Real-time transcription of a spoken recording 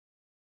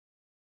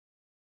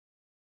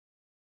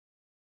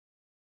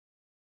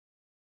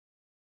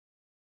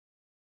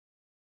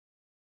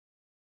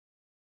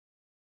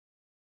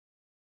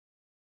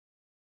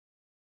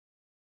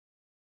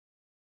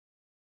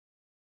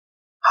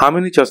How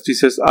many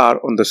justices are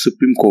on the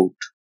Supreme Court?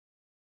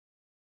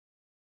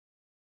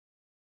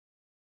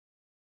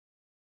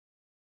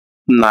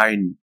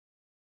 Nine.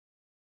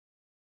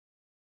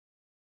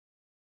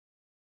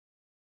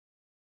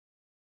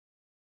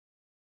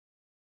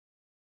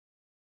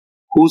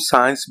 Who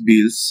signs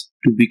bills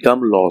to become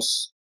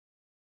laws?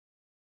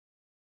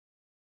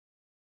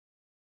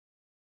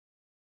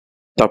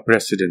 The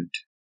President.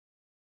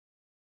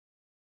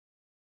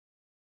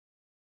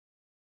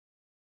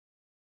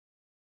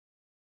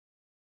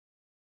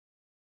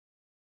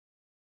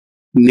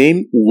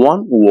 Name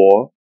one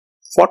war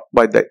fought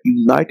by the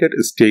United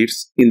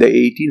States in the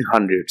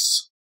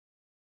 1800s.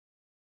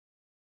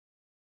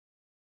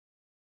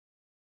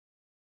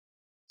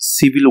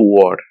 Civil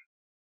War.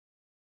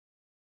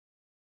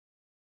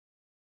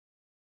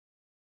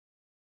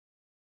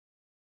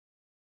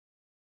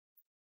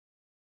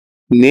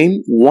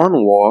 Name one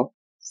war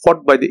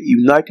fought by the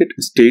United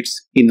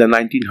States in the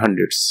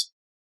 1900s.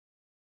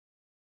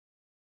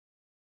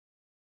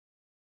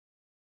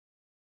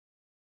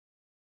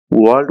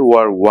 World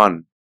War I.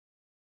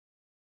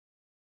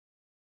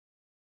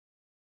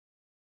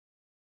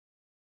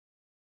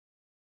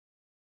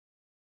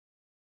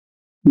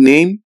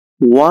 Name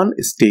one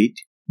state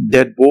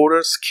that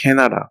borders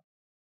Canada.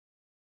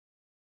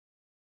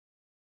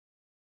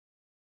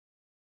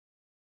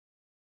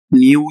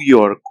 New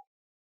York.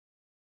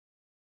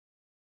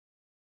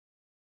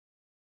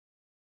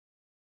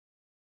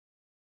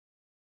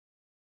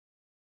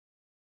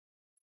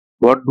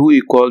 What do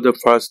we call the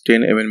first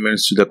 10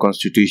 amendments to the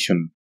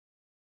Constitution?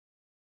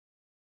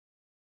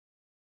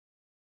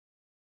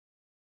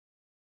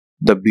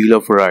 The Bill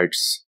of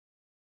Rights.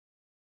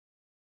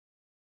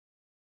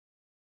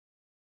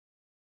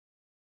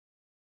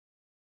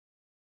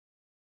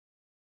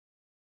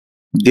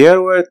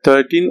 There were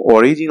 13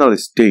 original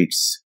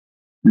states.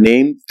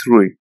 Name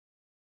 3.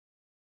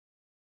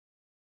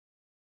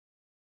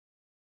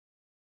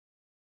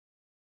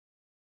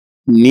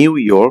 New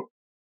York,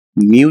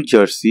 New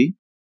Jersey,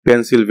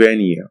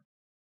 Pennsylvania.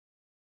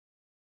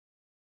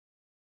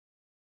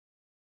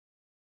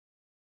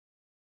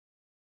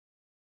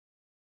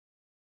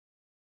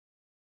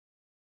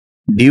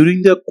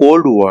 During the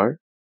Cold War,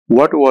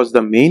 what was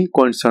the main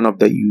concern of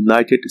the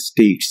United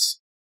States?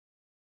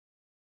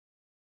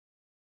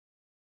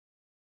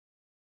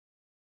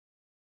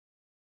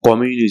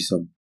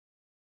 Communism.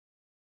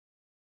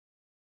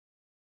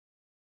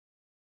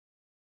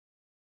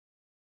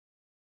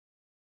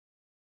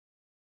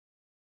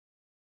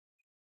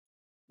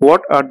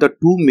 What are the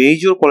two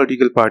major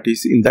political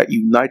parties in the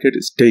United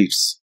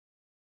States?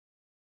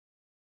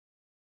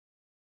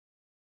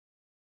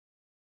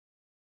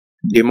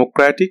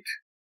 Democratic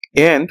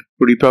and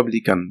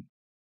Republican.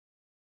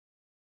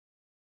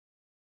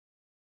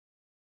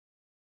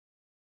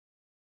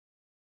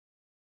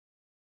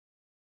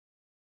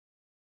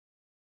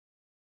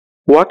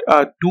 What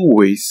are two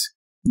ways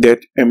that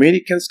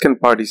Americans can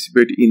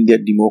participate in their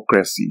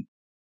democracy?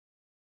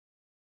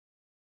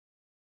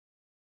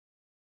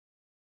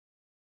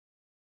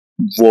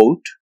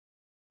 Vote,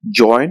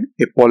 join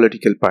a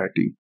political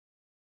party.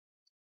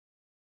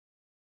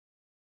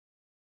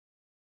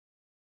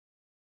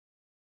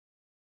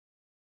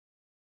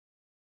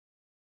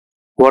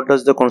 What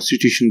does the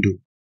Constitution do?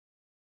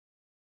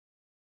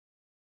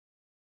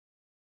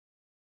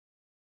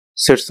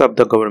 Sets up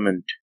the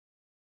government.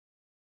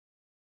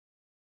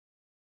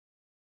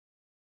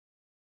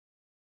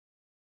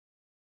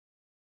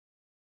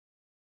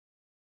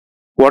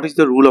 What is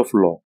the rule of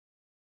law?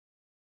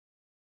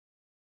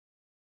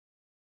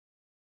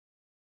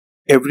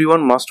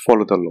 Everyone must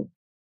follow the law.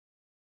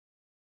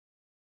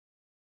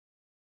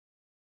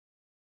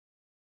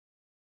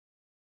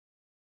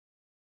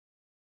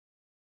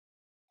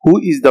 Who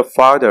is the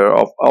father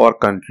of our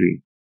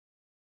country?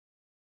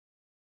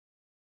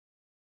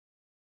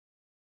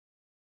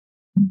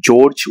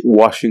 George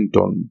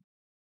Washington.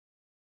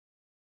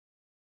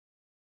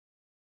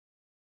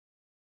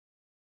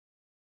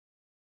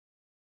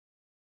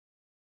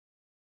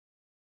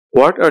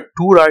 What are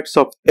two rights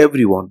of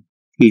everyone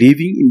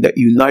living in the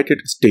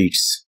United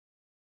States?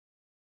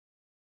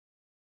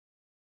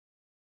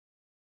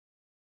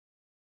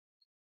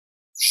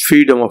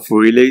 Freedom of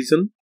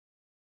religion,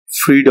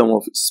 freedom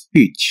of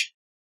speech.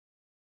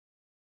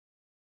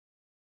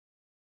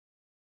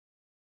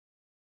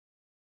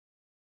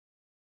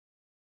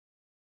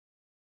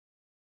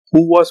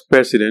 Who was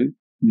president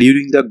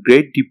during the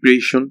Great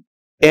Depression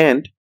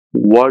and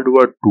World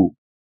War II?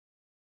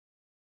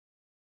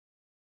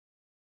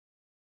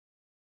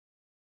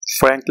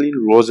 Franklin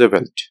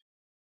Roosevelt.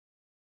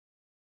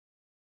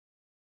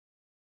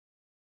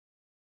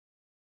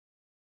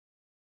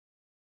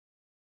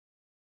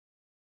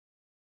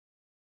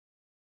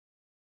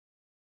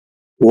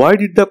 Why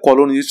did the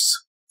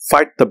colonists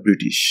fight the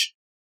British?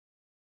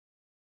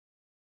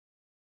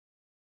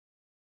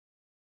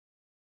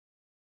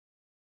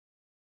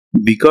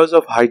 Because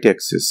of high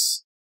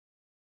taxes.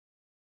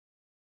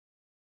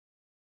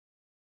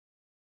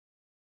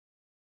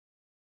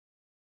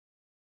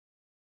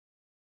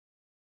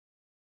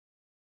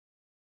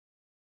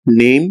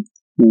 Name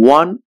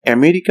One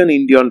American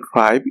Indian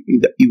tribe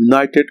in the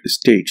United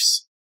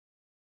States.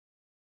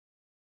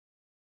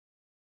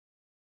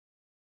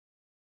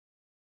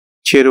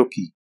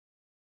 Cherokee.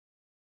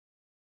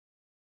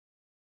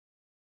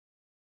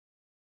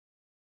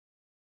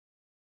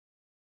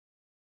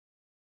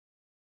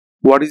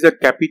 What is the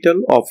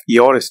capital of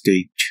your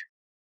state?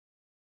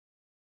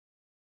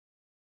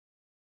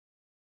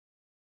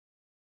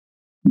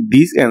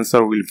 This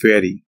answer will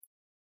vary.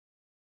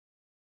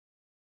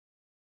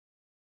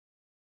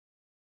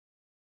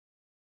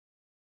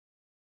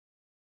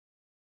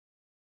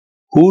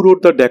 Who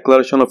wrote the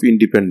Declaration of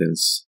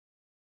Independence?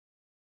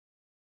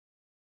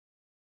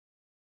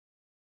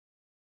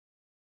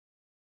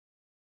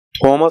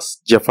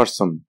 Thomas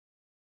Jefferson.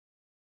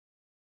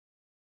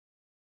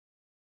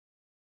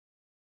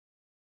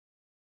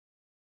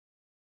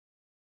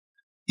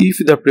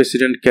 If the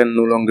president can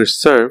no longer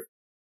serve,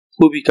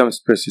 who becomes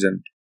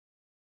president?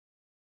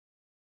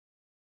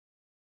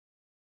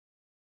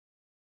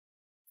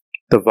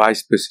 The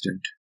vice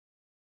president.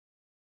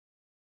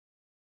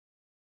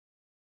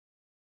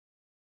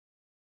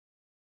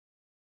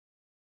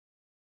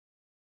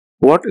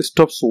 What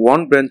stops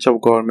one branch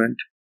of government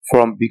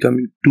from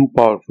becoming too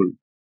powerful?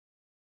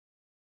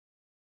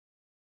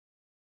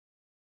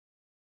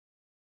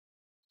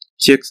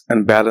 Checks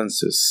and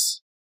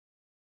balances.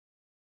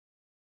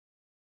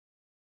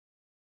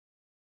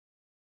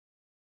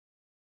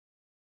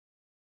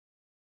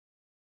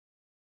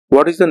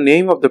 What is the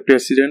name of the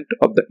President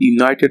of the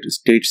United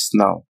States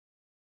now?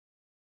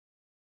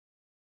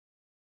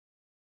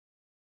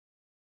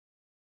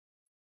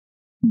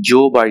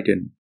 Joe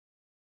Biden.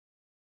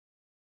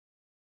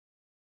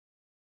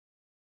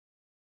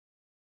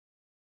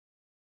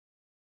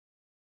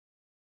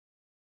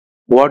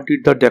 What did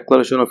the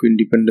Declaration of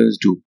Independence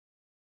do?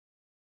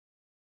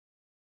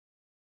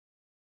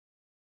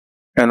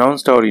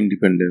 Announced our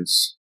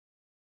independence.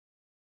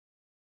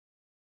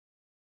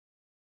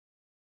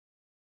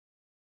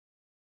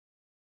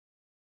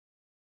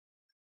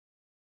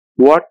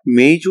 What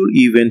major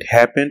event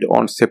happened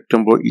on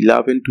September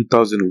 11,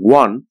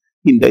 2001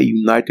 in the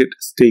United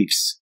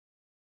States?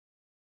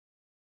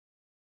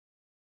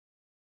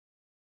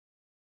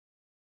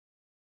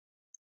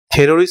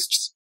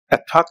 Terrorists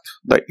attacked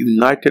the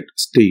United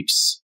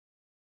States.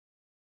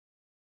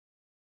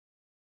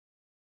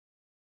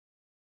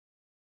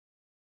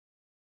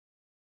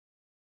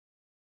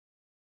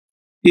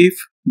 If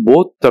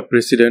both the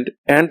president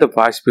and the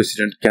vice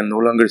president can no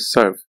longer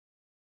serve,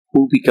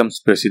 who becomes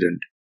president?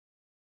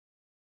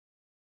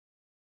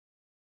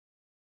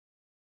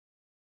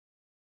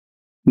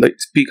 The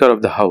Speaker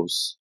of the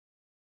House.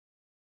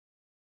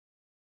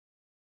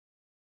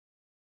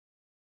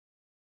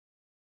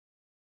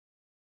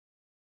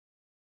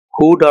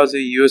 Who does a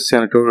US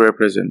Senator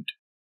represent?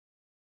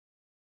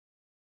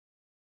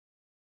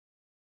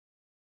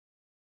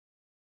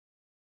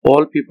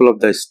 All people of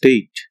the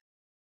state.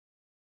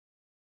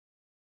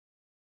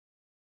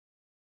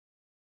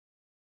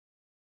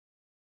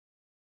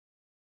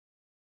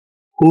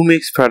 Who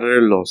makes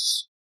federal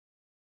laws?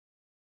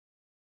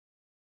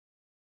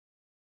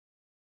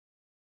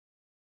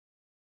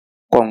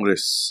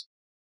 Congress.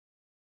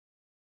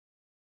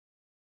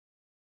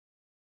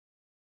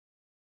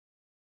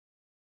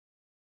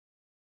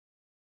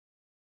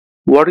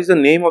 What is the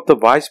name of the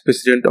Vice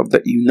President of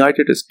the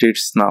United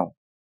States now?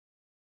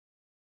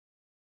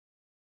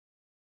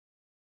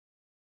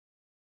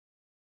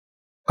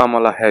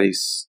 Kamala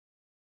Harris.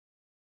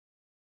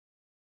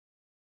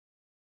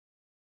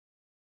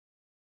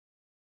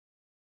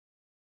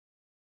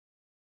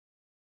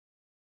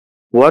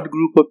 What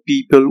group of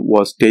people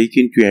was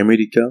taken to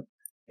America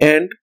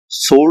and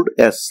sold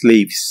as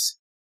slaves?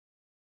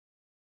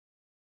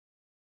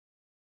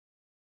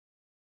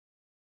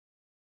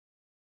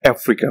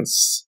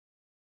 Africans.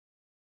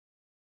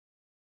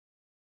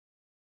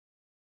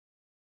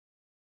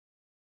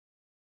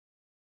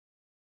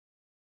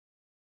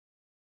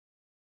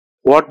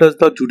 What does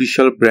the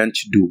judicial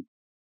branch do?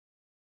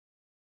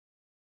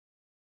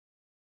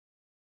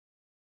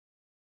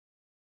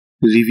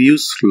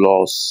 Reviews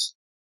laws.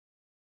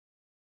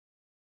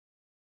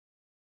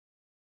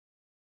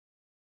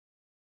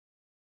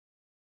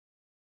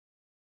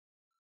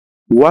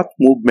 What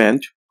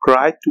movement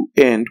tried to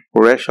end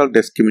racial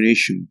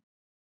discrimination?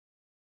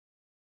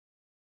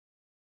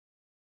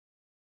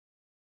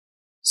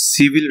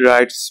 Civil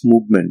rights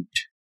movement.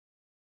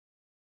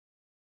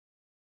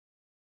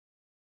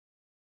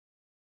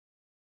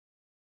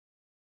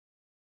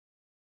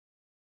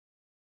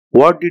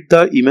 What did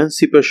the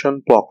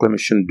Emancipation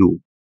Proclamation do?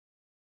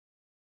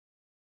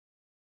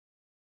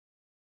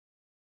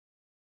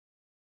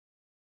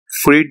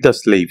 Freed the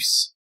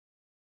slaves.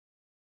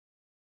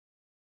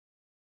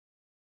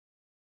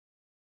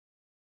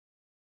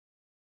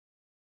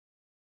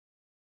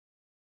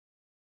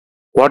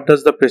 What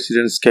does the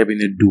President's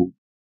Cabinet do?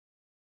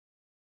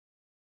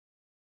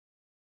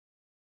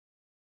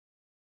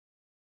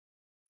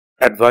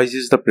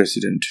 Advises the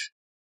President.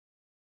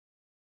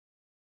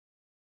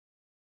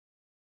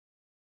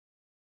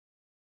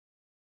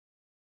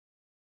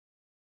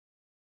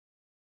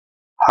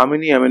 How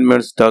many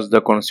amendments does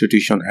the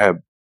Constitution have?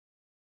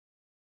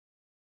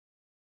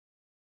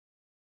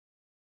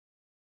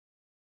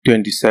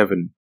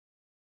 27.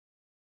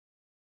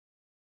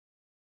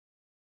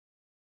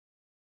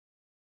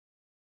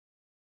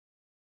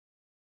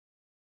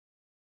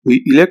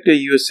 We elect a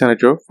US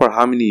Senator for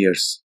how many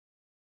years?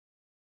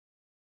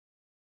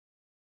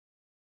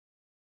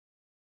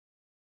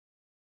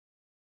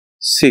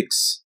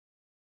 6.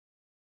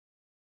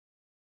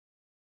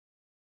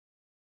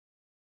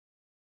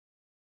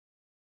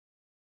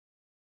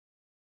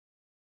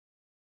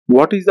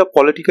 What is the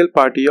political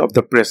party of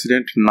the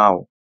President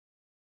now?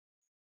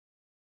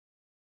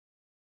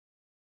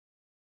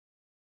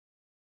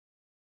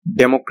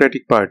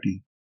 Democratic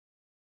Party.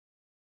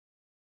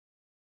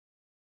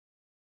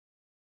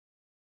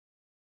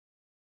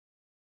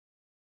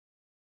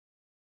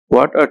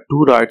 What are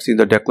two rights in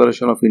the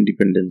Declaration of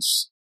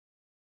Independence?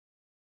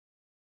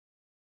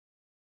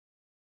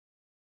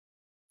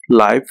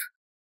 Life,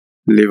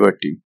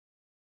 liberty.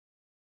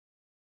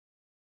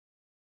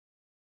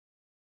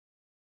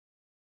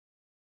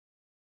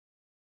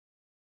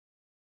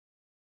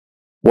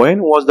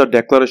 When was the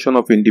Declaration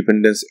of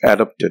Independence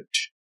adopted?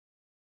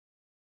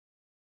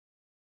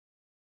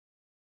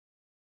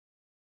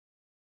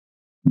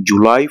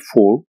 July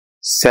 4,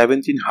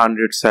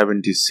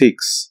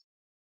 1776.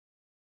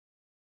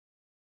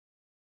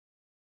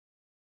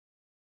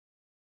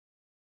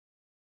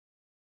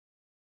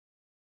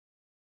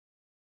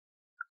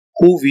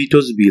 Who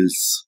vetoes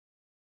bills?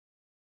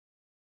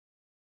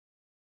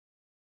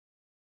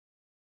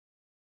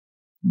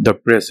 The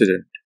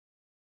President.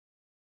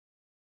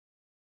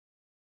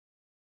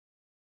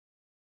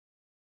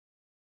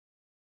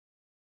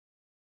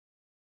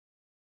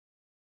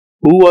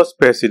 Who was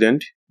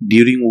President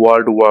during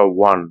World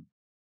War I?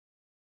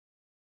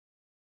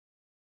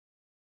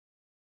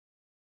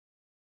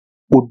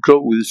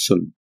 Woodrow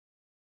Wilson.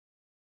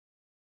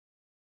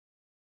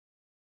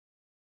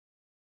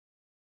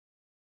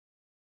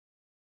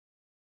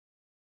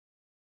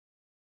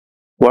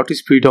 What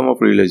is freedom of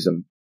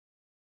religion?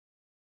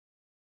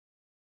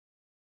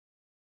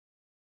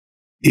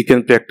 You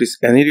can practice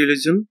any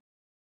religion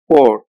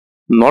or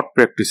not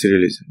practice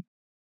religion.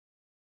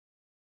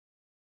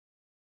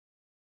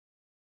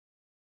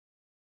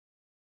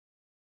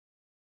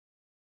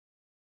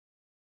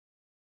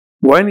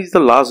 When is the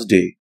last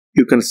day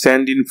you can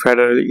send in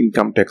federal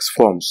income tax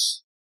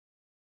forms?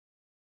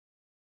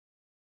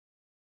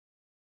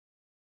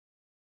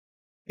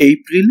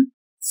 April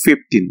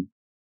 15.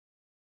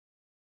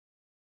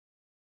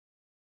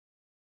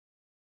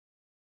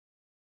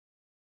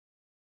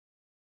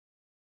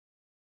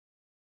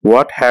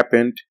 What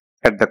happened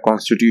at the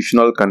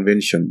Constitutional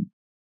Convention?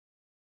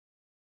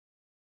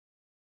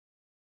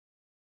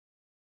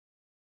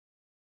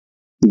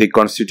 The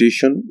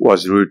Constitution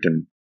was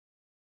written.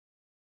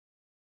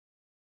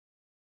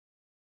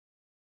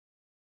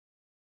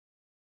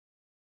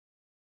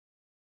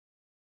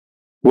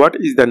 What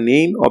is the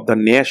name of the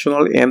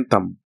national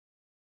anthem?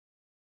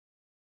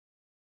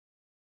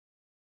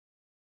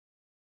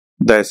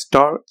 The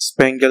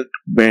Star-Spangled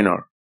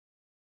Banner.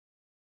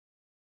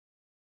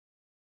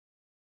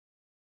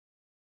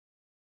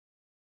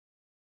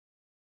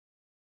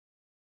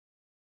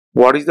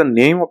 What is the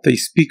name of the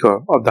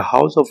Speaker of the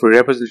House of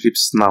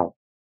Representatives now?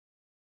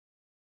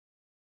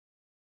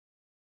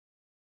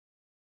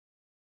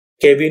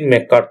 Kevin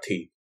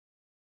McCarthy.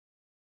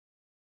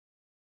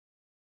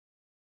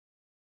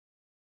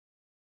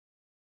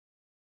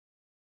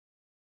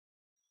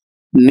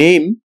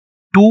 Name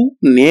two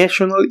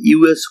national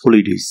US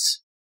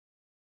holidays.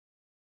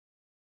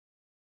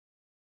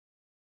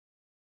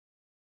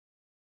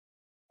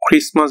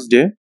 Christmas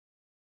Day,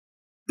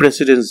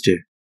 President's Day.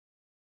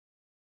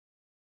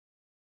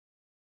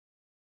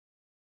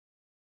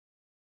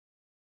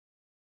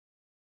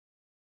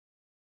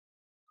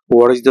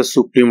 What is the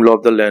supreme law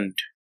of the land?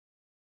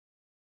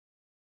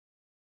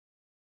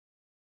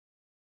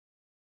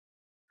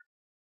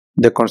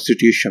 The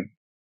Constitution.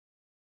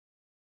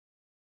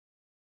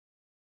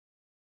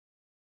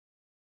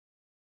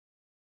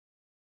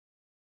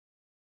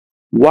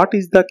 What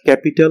is the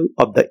capital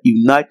of the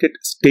United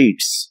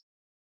States?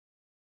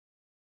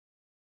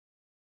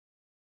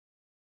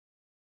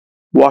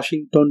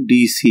 Washington,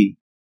 D.C.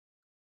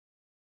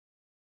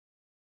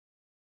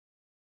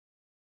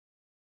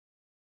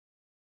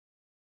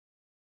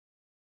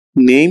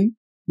 Name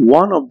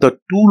one of the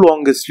two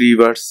longest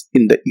rivers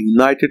in the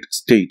United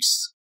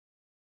States.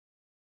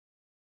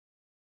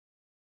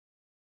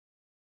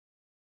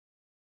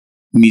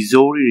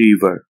 Missouri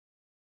River.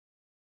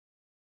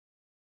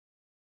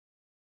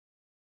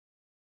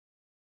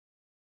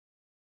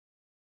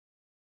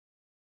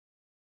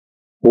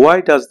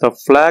 Why does the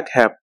flag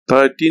have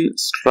 13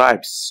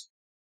 stripes?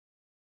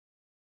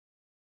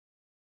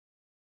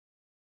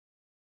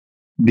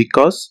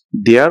 Because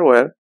there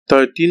were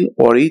 13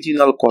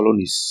 original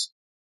colonies.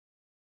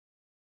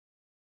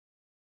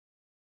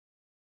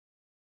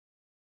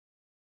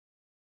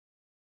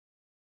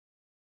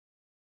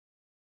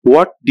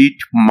 What did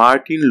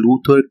Martin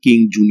Luther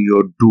King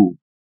Jr. do?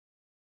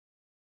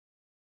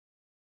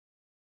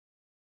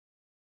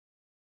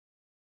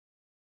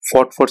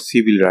 fought for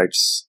civil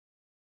rights?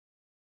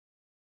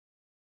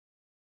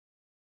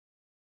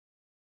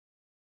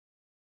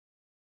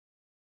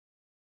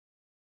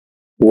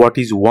 What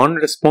is one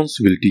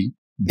responsibility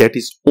that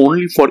is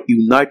only for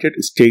United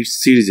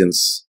States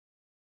citizens?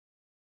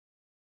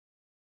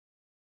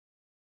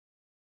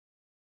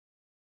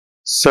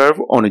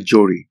 Serve on a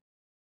jury.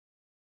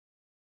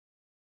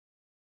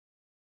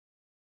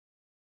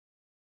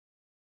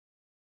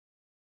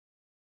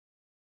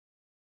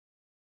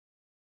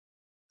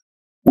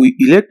 We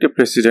elect a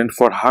president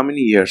for how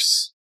many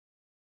years?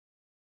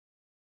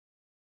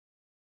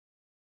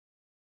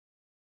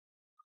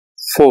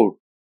 4.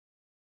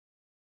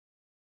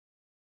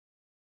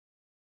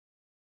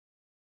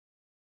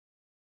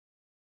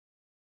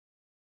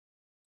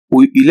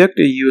 We elect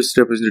a US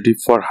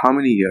representative for how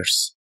many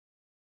years?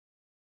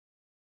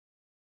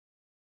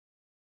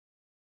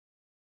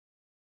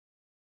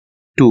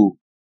 2.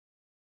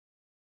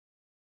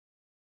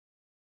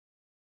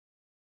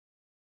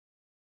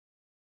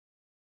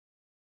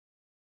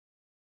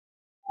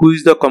 Who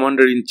is the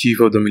commander-in-chief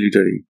of the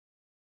military?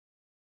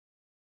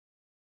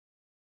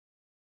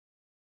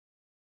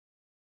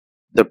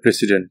 The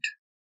president.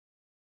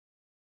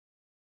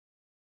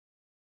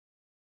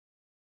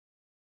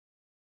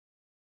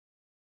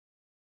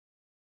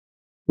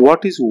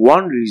 What is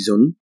one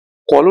reason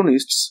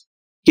colonists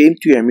came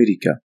to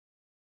America?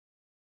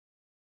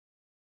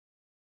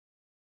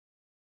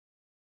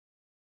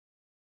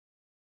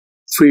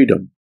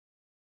 Freedom.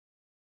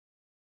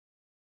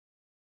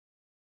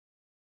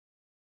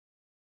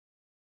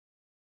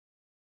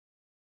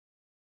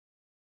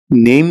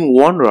 Name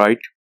one right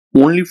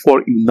only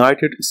for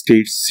United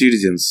States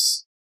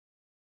citizens.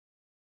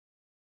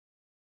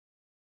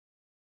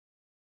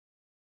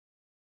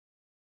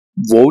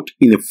 Vote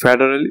in a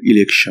federal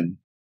election.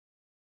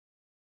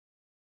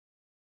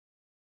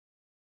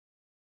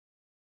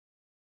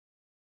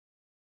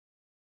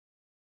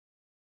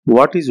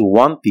 What is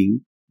one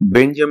thing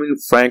Benjamin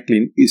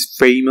Franklin is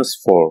famous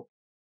for?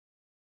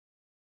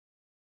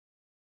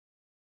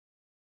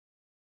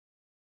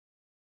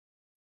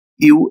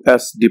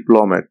 US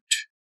diplomat.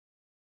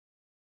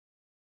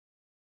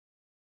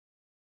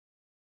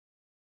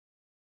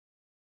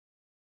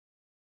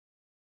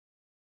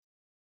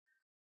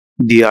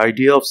 The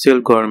idea of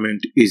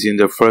self-government is in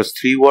the first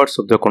 3 words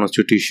of the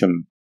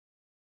Constitution.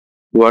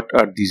 What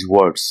are these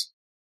words?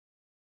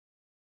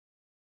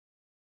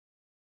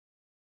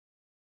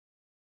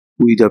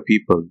 We the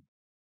people.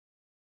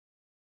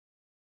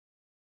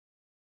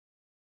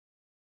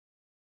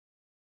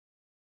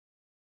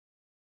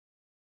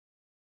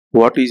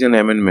 What is an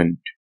amendment?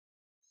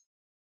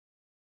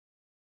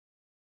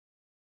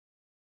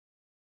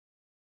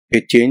 A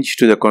change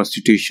to the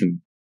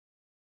Constitution.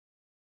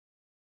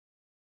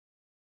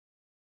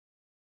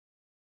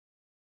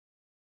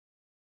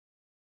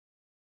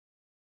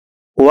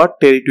 What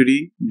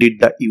territory did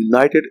the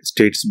United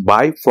States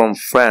buy from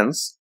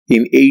France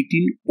in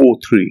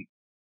 1803?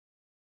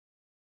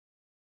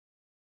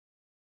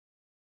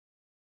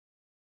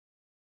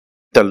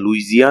 The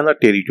Louisiana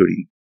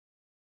Territory.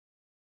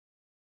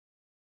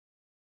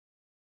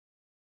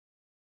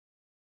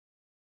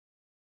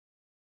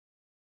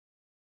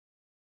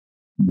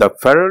 The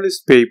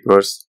Federalist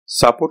Papers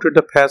supported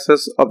the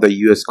passage of the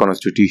US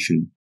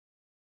Constitution.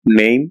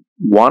 Name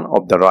one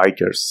of the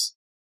writers.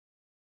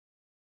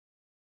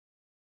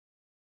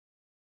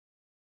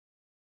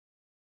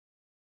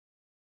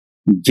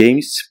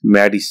 James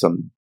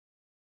Madison.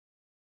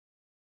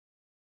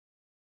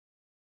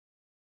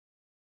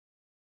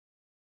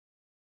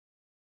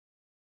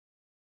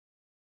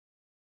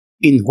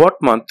 In what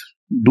month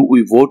do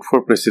we vote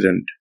for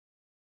president?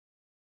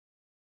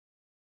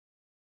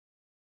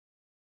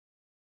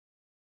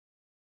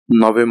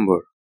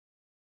 November.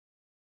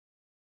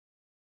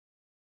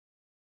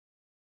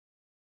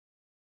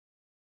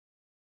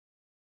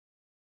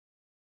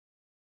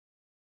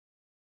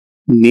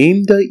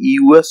 Name the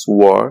US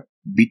war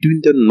between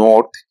the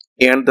North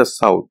and the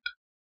South.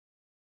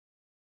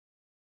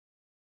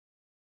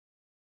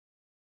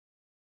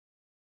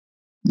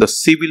 The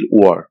Civil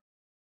War.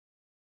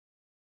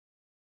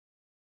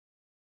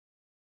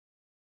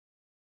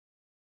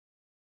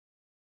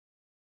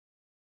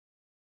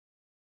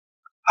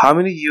 How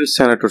many US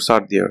senators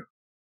are there?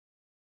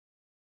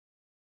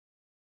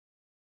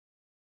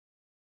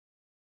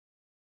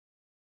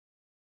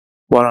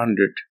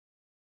 100.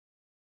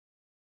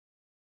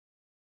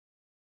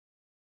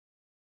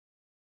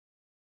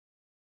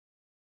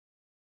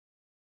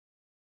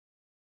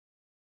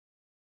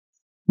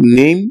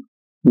 Name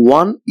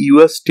one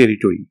US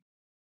territory.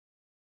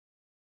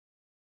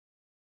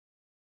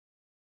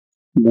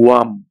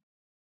 Guam.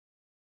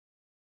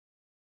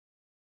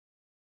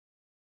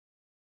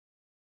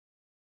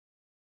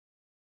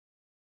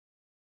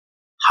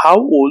 How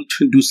old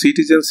do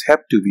citizens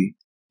have to be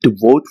to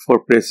vote for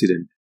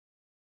president?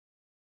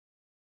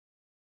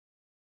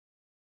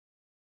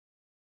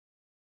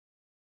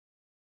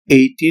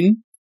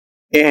 18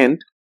 and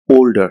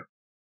older.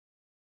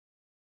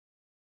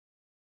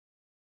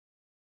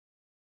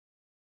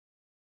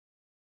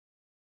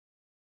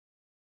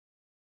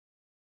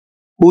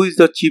 Who is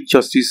the Chief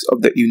Justice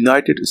of the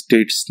United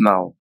States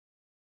now?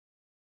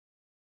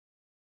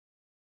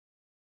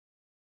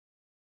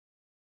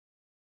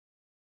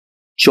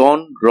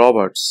 John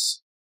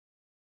Roberts.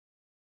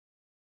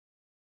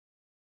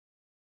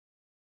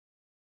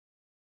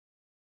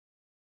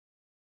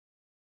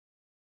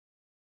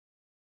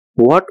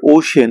 What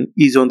ocean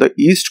is on the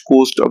east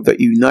coast of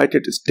the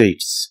United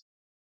States?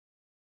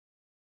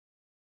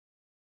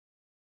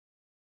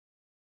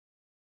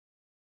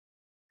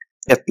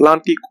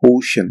 Atlantic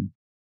Ocean.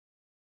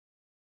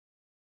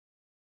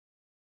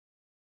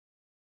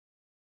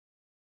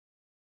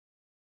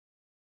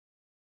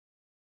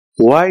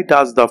 Why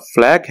does the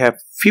flag have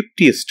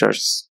 50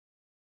 stars?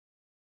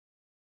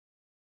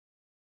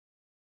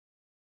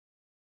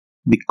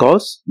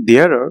 Because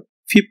there are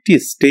 50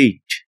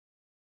 states.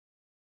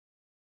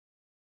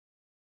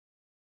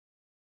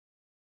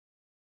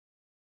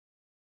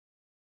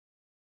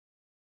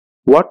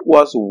 What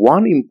was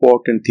one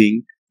important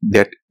thing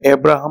that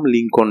Abraham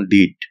Lincoln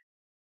did?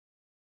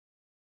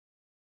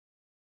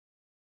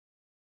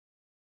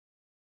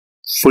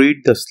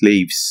 Freed the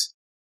slaves.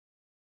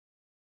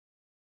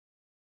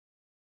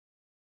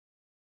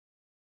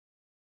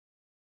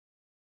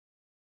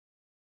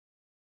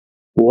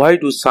 Why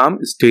do some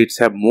states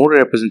have more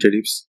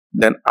representatives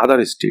than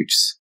other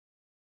states?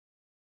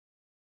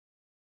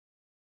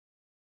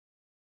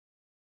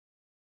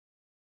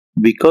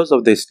 Because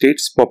of the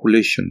state's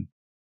population.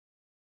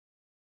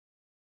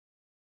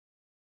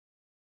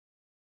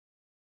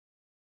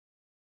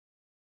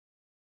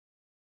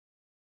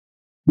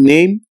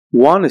 Name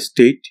one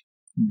state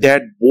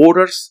that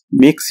borders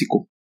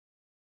Mexico.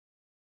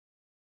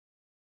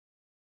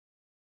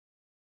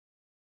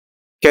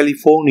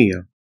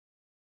 California.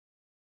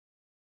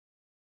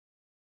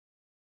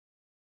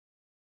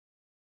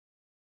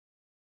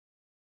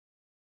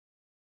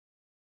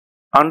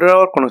 Under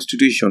our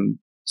constitution,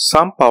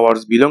 some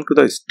powers belong to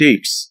the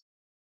states.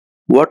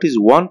 What is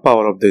one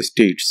power of the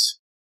states?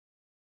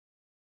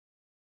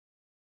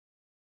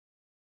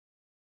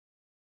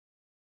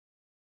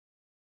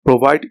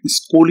 Provide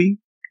schooling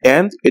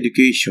and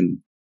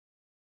education.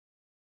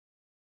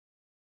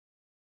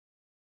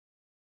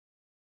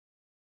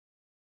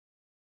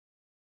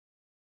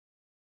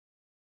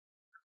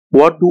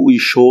 What do we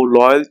show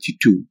loyalty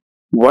to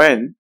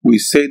when we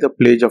say the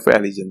Pledge of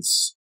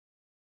Allegiance?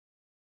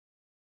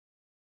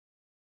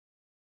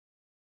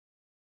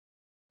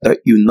 The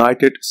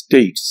United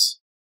States.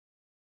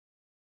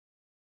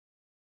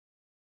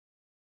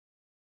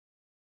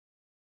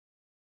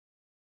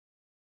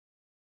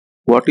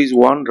 What is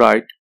one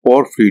right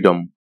or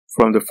freedom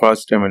from the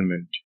First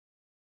Amendment?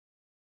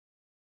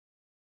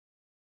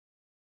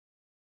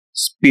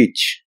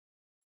 Speech.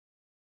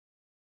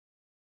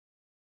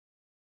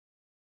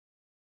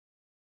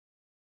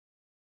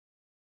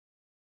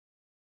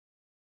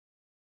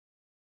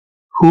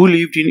 Who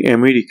lived in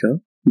America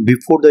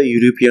before the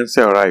Europeans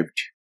arrived?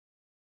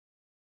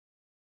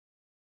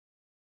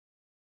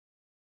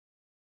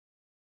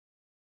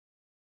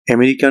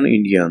 American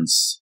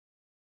Indians.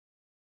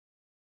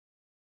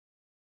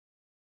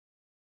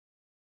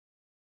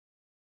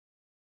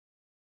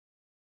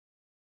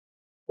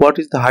 What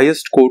is the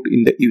highest court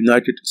in the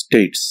United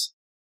States?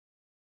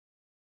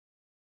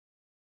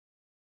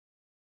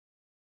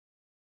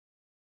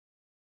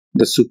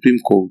 The Supreme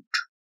Court.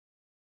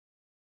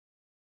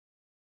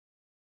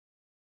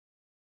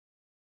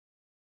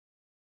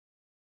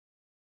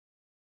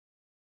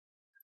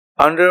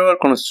 Under our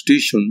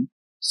constitution,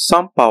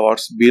 some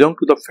powers belong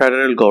to the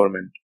federal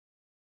government.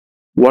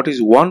 What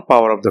is one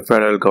power of the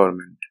federal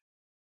government?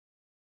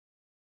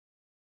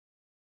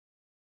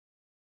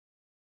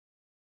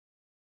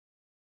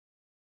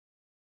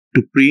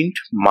 To print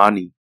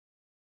money.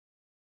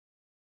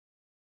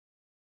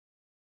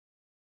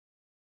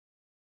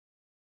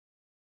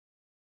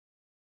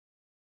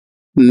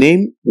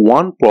 Name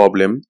one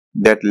problem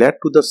that led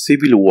to the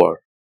Civil War.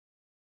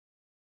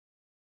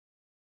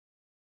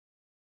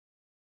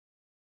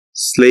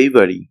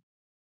 Slavery.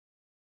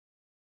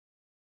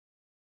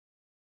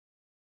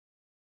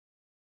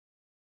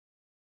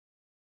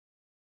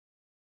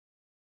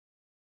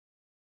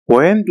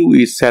 When do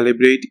we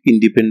celebrate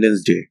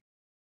Independence Day?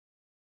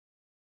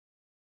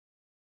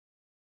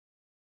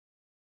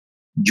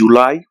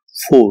 July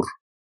 4.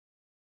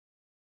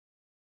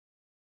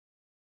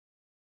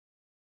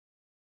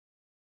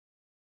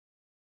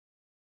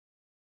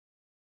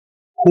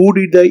 Who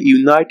did the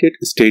United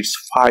States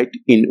fight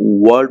in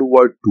World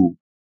War II?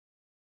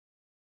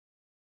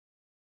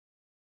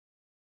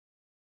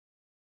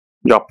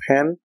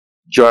 Japan,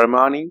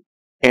 Germany,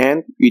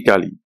 and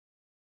Italy.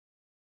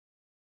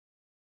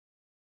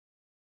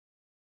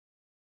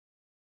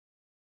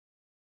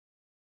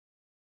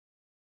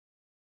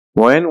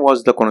 When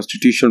was the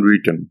Constitution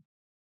written?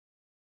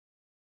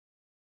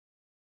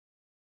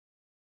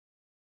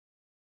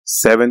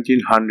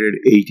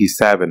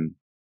 1787.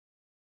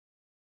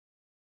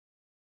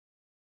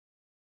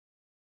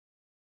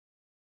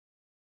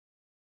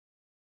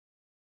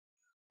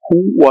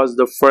 Who was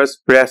the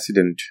first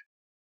president?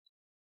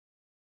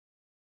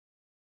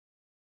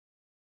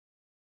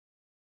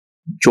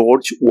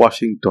 George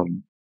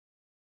Washington.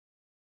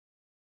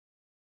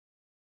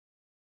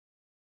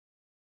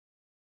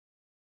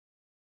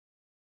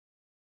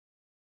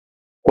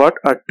 What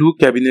are two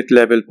cabinet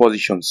level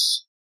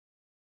positions?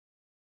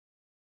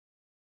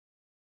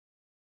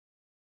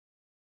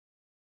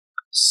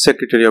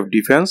 Secretary of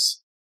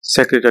Defense,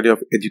 Secretary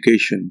of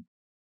Education.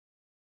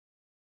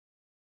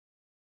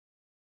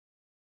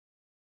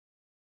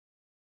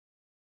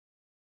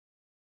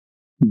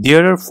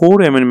 There are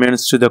four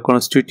amendments to the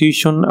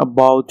Constitution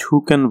about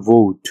who can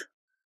vote.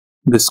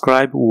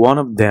 Describe one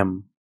of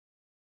them.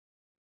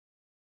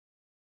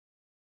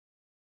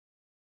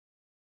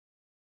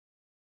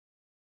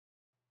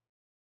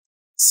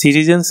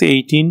 Citizens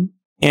 18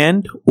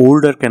 and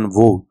older can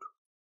vote.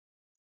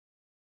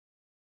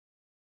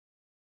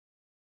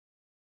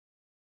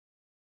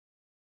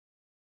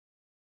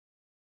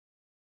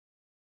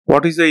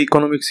 What is the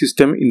economic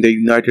system in the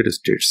United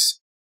States?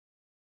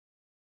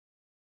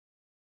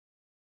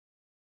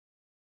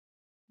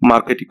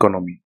 Market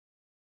economy.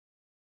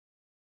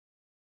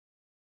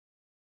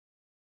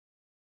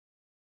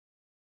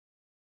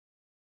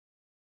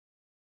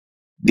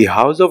 The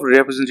House of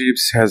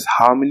Representatives has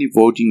how many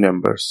voting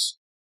members?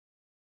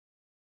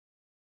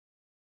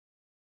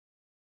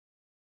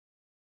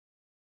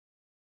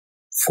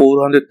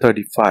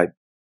 435.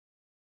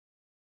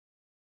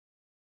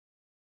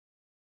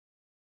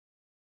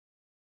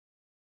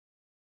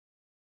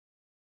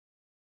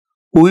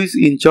 Who is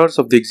in charge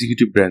of the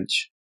executive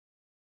branch?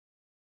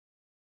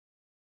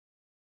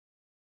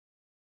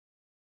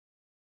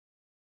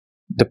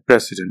 The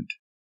President.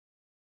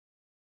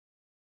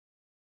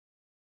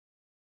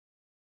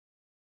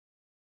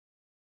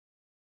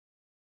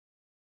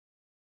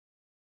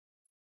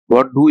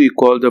 What do we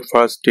call the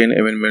first 10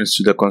 amendments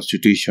to the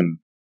Constitution?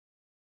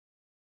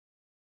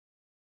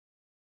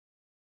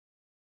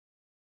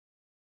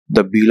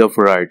 The Bill of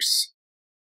Rights.